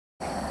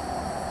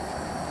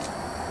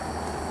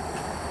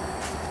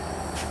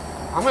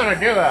I'm going to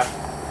do a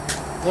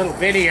little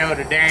video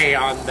today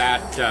on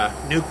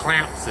that new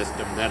clamp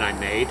system that I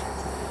made.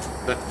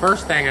 But the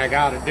first thing I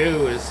got to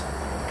do is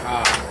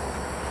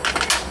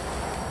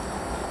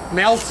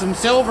melt some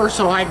silver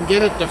so I can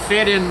get it to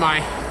fit in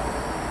my...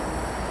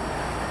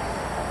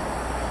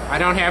 I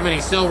don't have any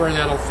silver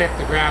that'll fit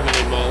the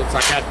gravity molds.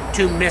 I got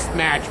two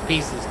mismatched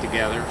pieces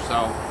together,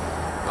 so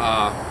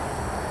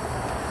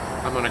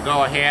I'm going to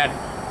go ahead.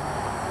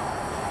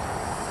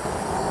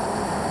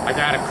 I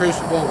got a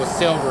crucible with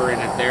silver in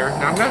it there.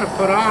 Now I'm going to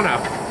put on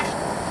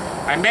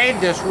I made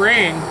this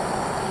ring.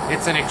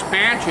 It's an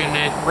expansion.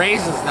 It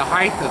raises the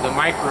height of the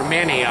Micro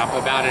Mini up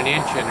about 1 1/8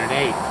 inches.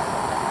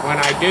 When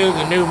I do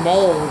the new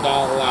mold,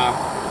 I'll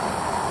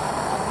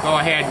go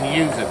ahead and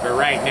use it. But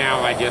right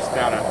now I just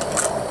got to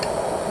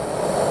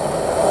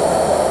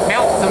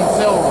melt some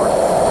silver.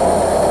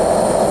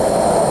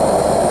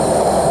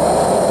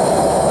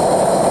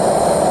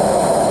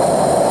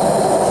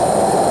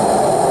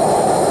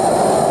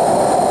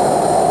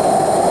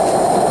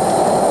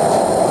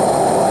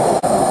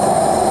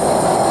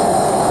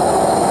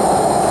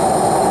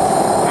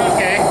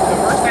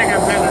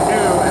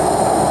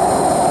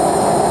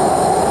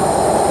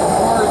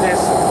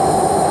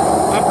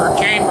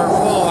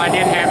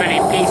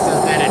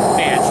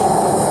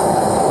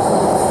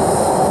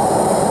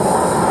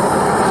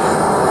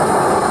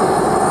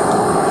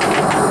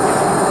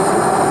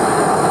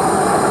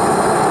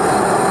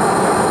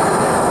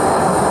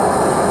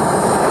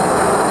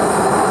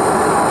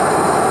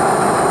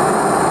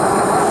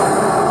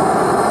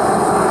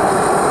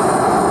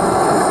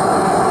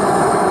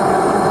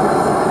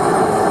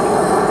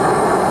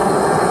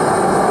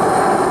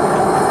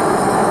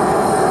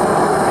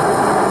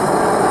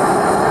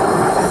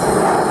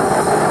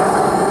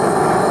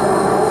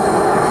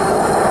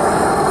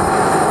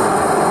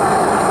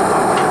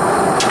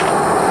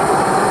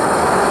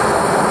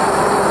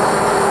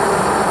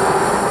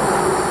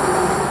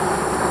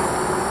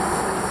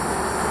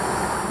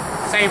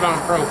 Save on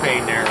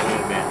propane there a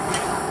little bit.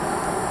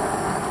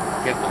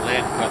 Get the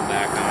lid put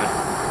back on.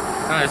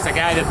 Notice the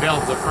guy that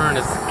builds the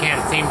furnace can't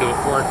seem to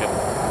afford to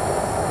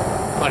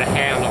put a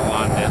handle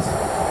on this.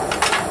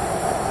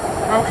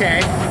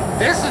 Okay,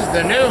 this is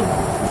the new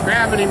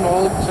gravity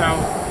mold, so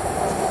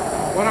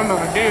what I'm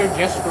going to do,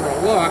 just for a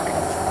look,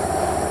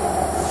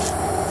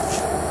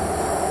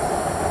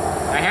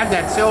 I had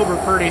that silver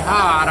pretty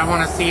hot. I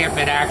want to see if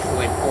it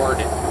actually poured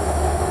it.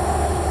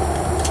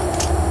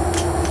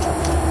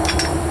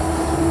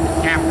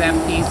 Cap that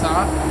piece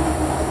off.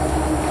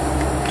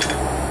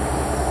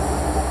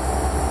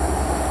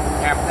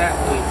 Cap that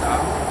piece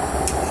off.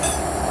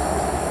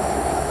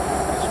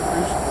 This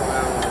crucible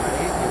out of the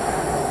way. Get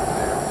that over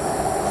there.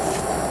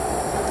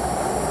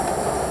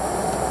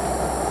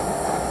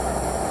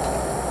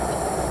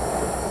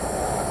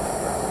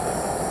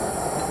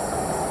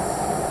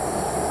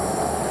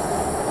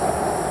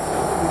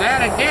 And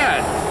that it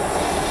did.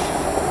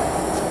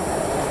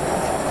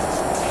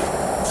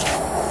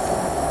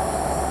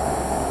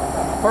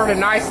 Poured a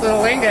nice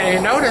little ingot, and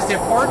you notice it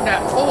poured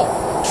that full.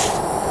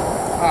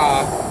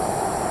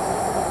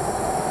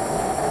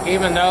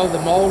 Even though the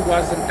mold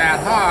wasn't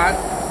that hot.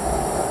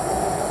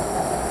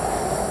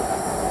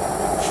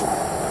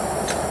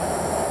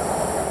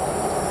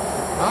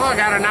 Oh, I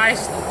got a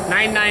nice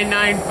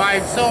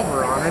 9995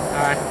 silver on it.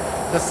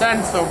 The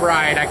sun's so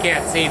bright I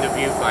can't see the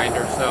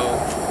viewfinder, so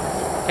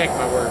take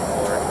my word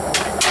for it.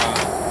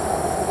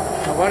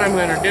 So what I'm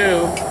going to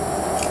do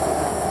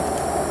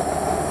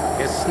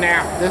is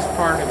snap this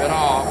part of it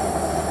off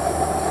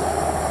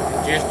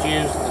and just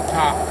use the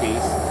top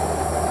piece.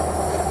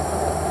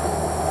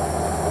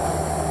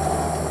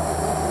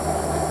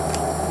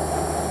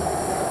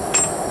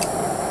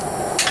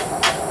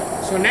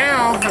 So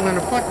now I'm going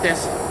to put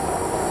this,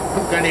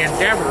 I'm going to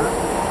endeavor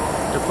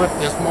to put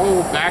this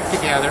mold back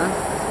together.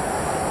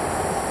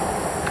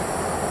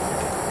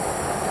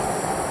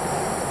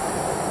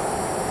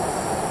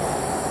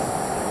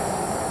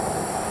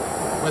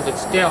 With it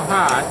still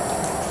hot.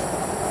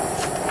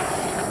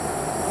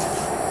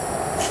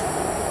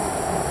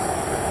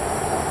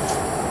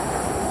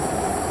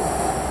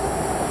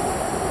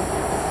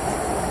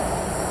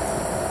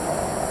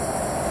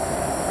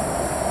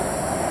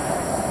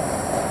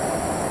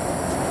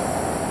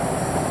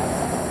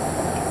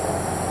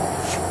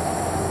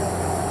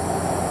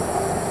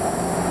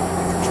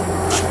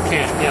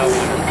 Can't deal with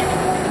it.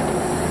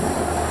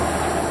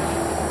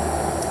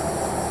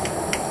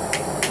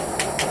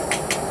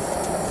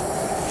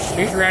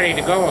 She's ready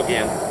to go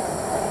again.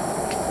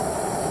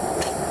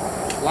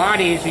 A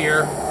lot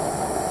easier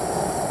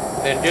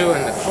than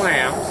doing the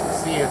clamps.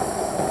 Let's see if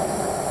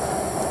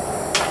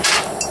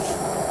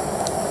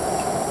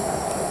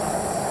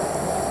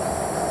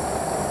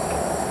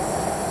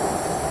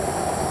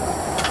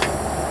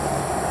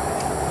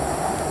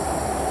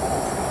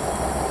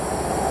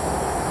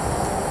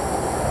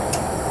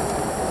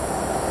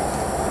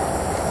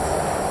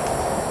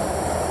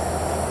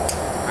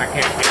I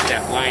can't get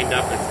that lined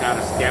up. It's got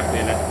a step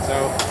in it.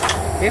 So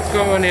it's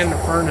going in the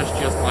furnace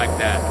just like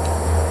that.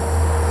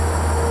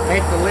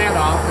 take the lid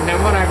off, and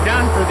then what I've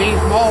done for these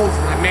molds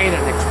is I made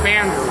an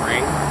expander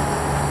ring.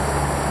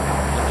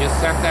 I just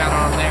set that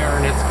on there,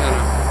 and it's going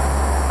to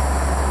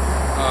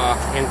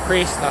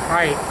increase the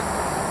height.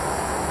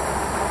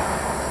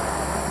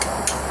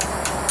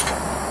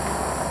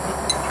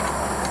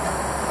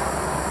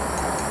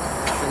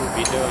 Shouldn't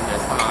be doing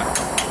this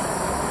hot.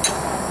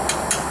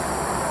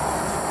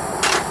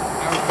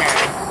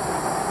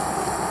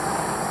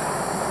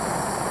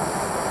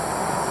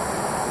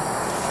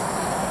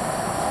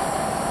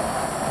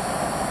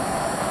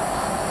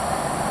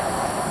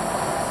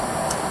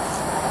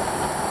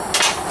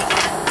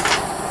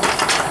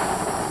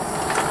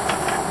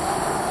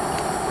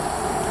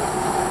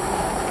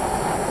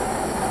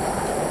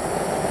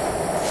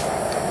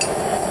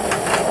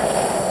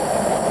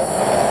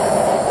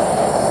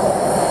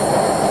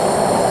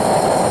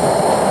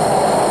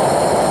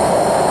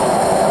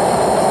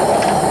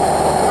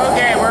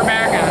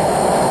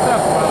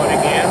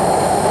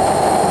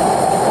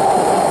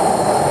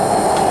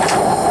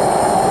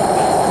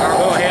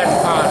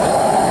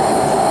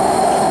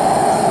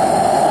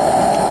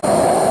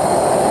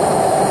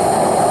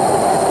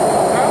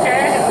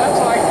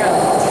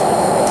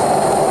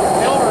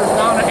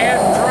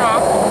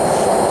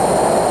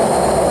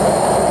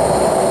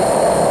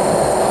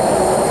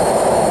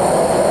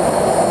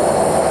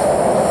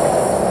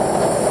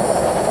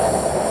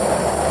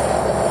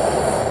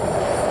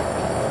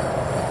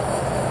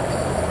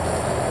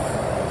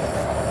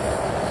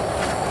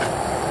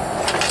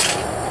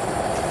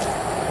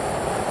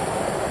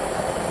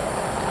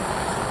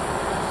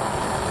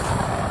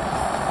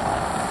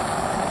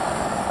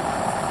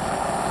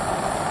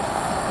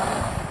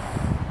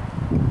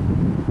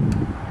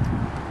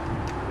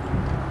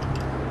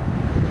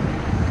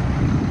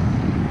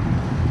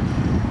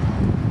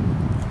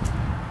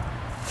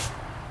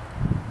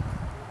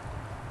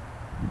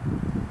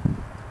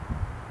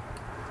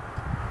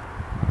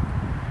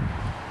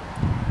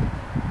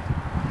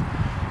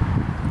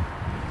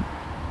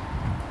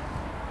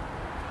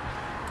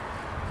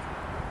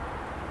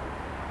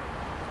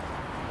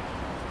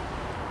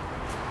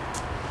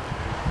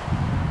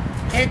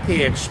 Take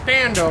the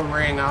expando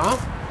ring off.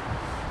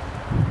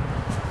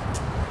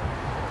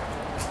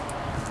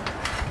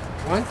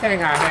 One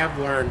thing I have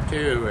learned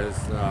too is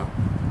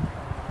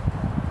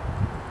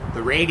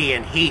the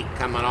radiant heat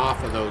coming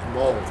off of those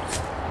molds is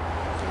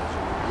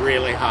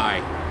really high.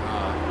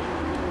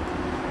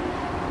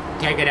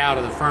 Take it out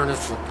of the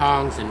furnace with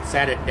tongs and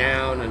set it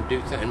down and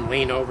and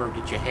lean over and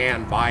get your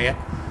hand by it.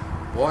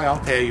 Boy,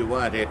 I'll tell you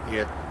what, it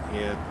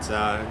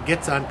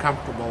gets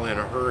uncomfortable in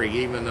a hurry,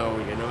 even though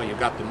you've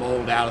got the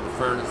mold out of the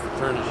furnace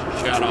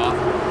is shut off.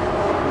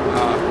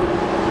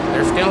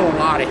 There's still a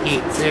lot of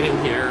heat sitting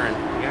here, and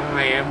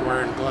I am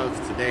wearing gloves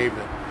today,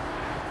 but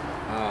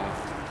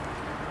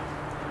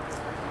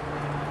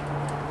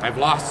I've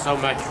lost so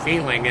much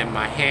feeling in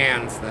my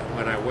hands that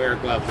when I wear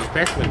gloves,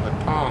 especially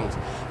with tongs,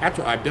 that's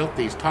why I built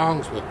these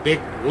tongs with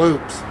big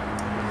loops,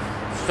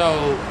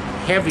 so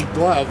heavy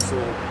gloves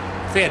will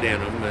fit in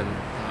them. And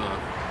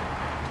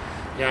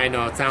yeah, I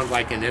know it sounds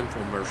like an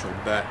infomercial,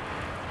 but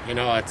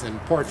it's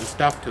important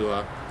stuff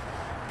to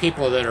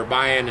people that are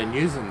buying and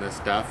using this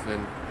stuff.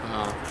 And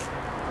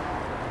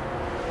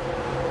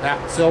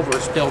that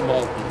silver's still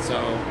molten, so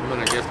I'm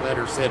going to just let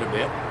her sit a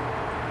bit.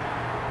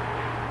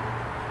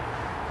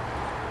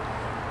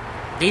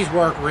 These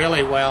work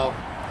really well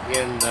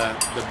in the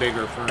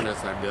bigger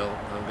furnace I built.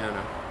 I'm going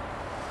to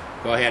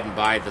go ahead and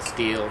buy the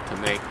steel to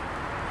make.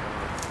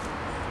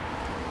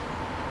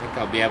 I think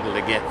I'll be able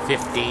to get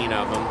 15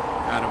 of them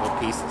out of a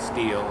piece of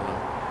steel.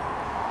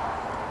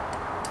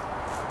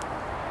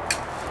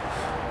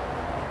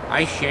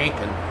 Ice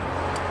shaking.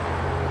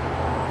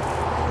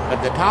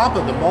 But the top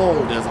of the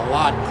mold is a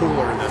lot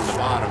cooler than the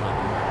bottom of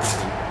the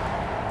mold.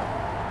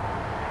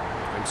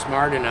 I'm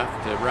smart enough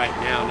to right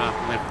now not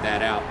lift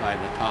that out by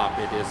the top.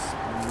 It is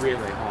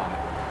really hot.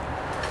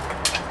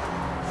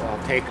 So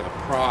I'll take a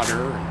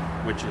prodder,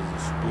 which is a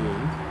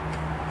spoon,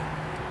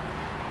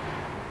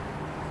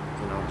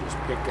 and I'll just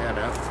pick that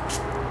up.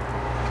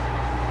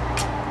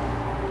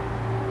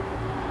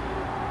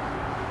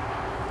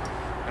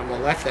 I'm going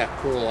to let that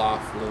cool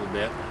off a little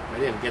bit. I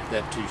didn't get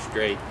that too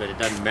straight, but it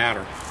doesn't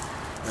matter.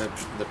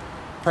 The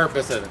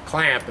purpose of the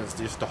clamp is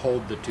just to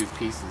hold the two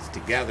pieces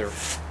together,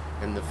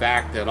 and the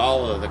fact that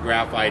all of the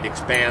graphite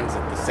expands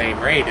at the same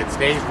rate, it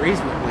stays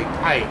reasonably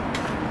tight.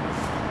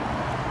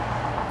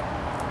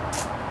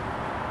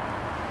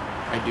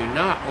 I do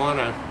not want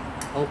to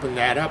open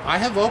that up. I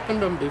have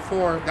opened them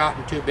before,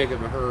 gotten too big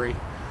of a hurry,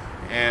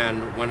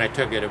 and when I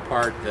took it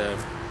apart, the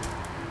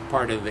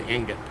part of the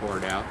ingot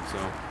poured out. So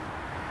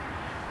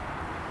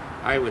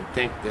I would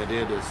think that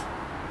it is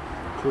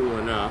cool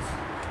enough.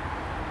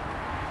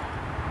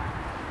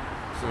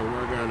 So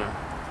we're gonna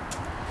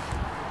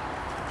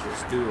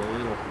just do a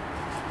little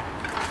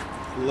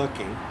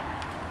looking.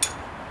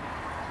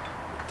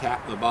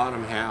 Tap the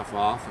bottom half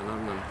off, and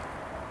I'm gonna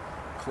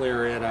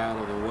clear it out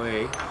of the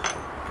way.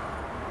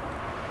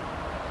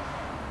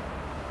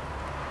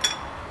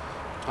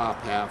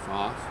 Top half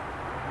off.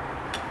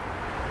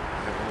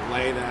 And we'll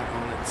lay that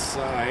on its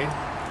side.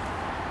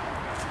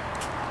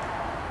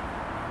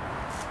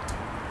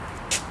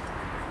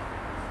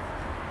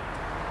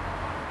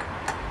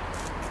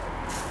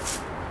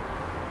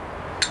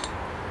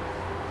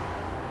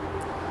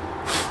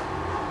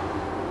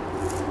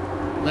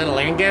 Little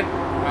ingot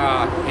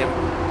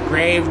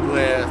engraved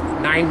with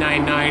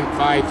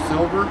 9995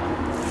 silver.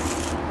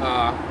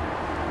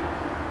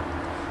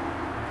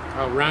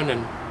 I'll run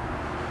and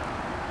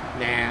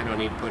I don't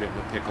need to put it in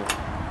a pickle.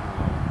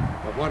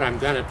 But what I'm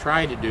going to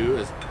try to do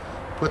is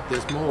put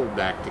this mold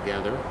back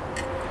together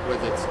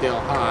with it still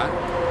hot.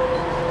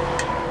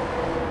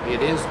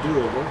 It is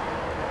doable.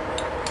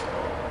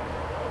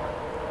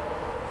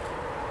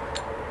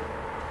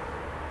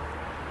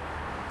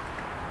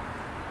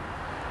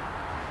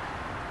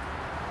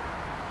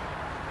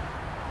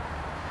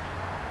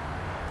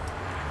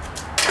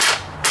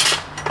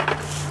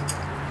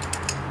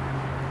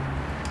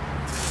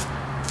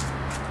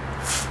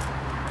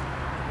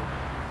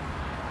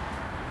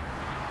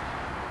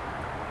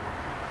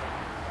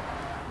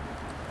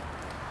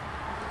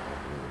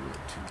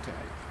 Too tight.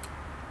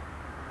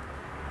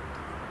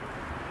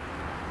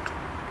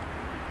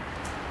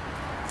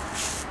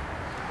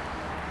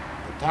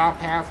 The top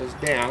half is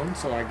down,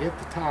 so I get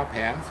the top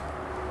half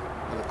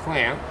of the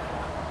clamp.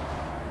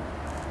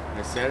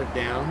 I set it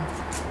down.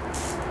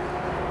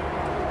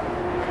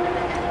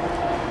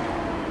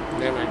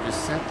 And then I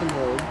just set the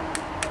mold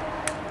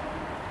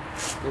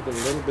with a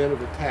little bit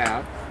of a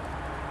tap.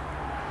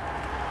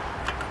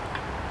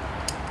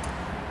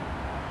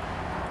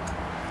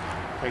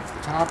 Take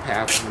the top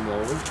half of the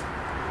mold,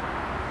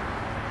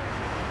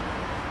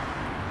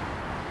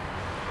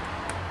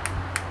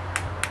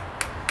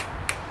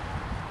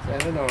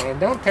 set it on.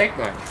 Don't take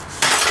much.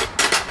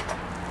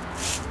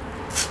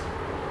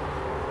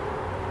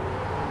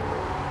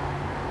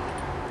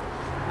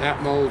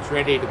 That mold's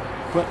ready to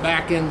put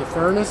back in the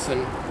furnace,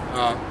 and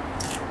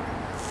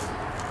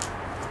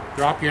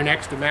drop your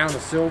next amount of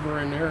silver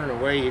in there and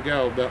away you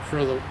go. But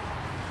for the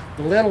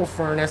little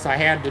furnace, I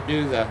had to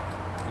do the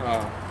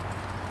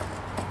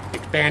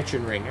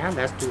expansion ring. Ah,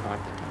 that's too hot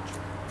to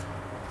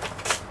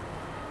touch.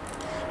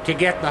 To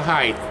get the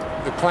height,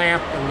 the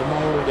clamp and the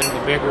mold in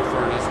the bigger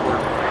furnace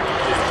work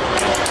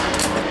just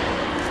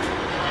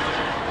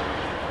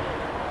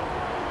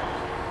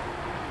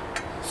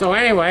about. So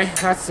anyway,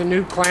 that's the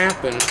new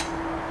clamp and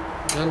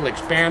little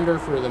expander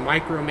for the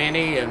Micro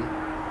Mini, and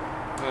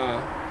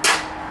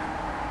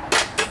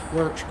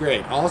works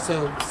great.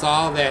 Also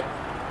saw that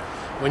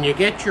when you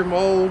get your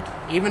mold,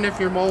 even if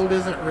your mold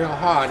isn't real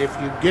hot, if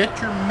you get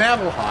your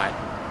metal hot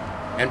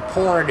and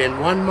pour it in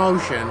one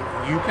motion,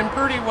 you can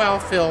pretty well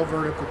fill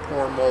vertical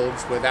pour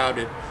molds without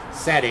it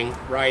setting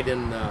right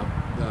in the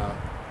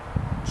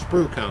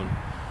sprue cone.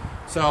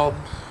 So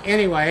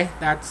anyway,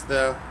 that's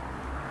the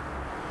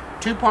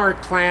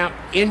two-part clamp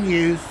in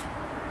use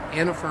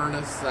in a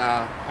furnace.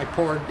 I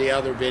poured the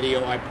other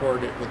video, I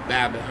poured it with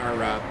Babbitt,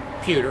 or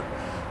pewter.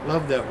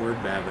 Love that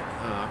word, Babbitt.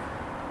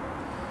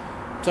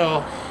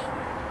 So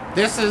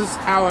this is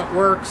how it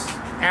works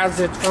as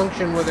its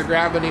function with a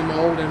gravity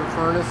mold in a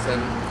furnace,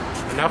 and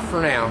enough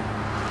for now.